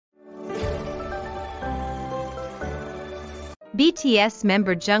BTS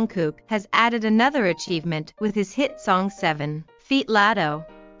member Jungkook has added another achievement with his hit song 7 Feet Lado.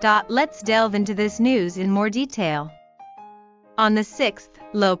 Let's delve into this news in more detail. On the 6th,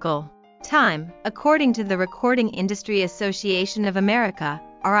 local time, according to the Recording Industry Association of America,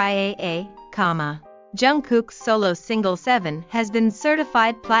 RIAA, Jungkook's solo single 7 has been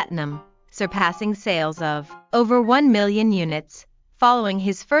certified platinum, surpassing sales of over 1 million units, following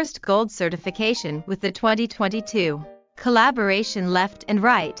his first gold certification with the 2022 collaboration Left and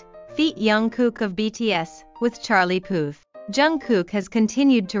Right, Feat Jungkook of BTS, with Charlie Puth. Jungkook has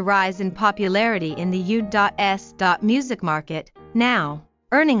continued to rise in popularity in the U.S. music market, now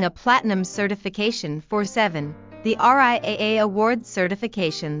earning a platinum certification for 7, the RIAA Awards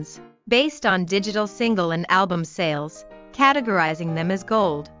certifications, based on digital single and album sales, categorizing them as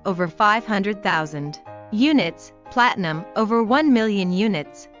gold, over 500,000 units, platinum, over 1 million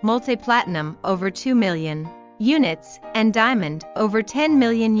units, multi-platinum, over 2 million units, and diamond, over 10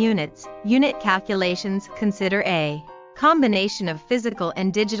 million units. Unit calculations consider a combination of physical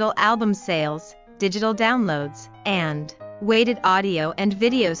and digital album sales, digital downloads, and weighted audio and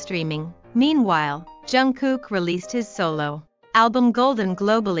video streaming. Meanwhile, Jungkook released his solo album Golden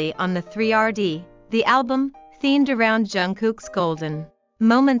globally on the 3rd. The album, themed around Jungkook's golden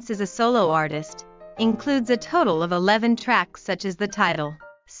moments as a solo artist, includes a total of 11 tracks such as the title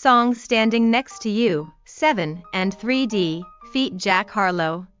song Standing Next to You, 7, and 3D, Feat Jack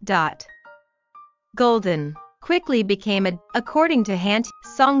Harlow. Golden quickly became according to Hant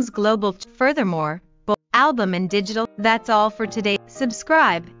Song's global. Furthermore, both album and digital. That's all for today.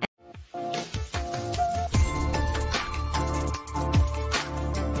 Subscribe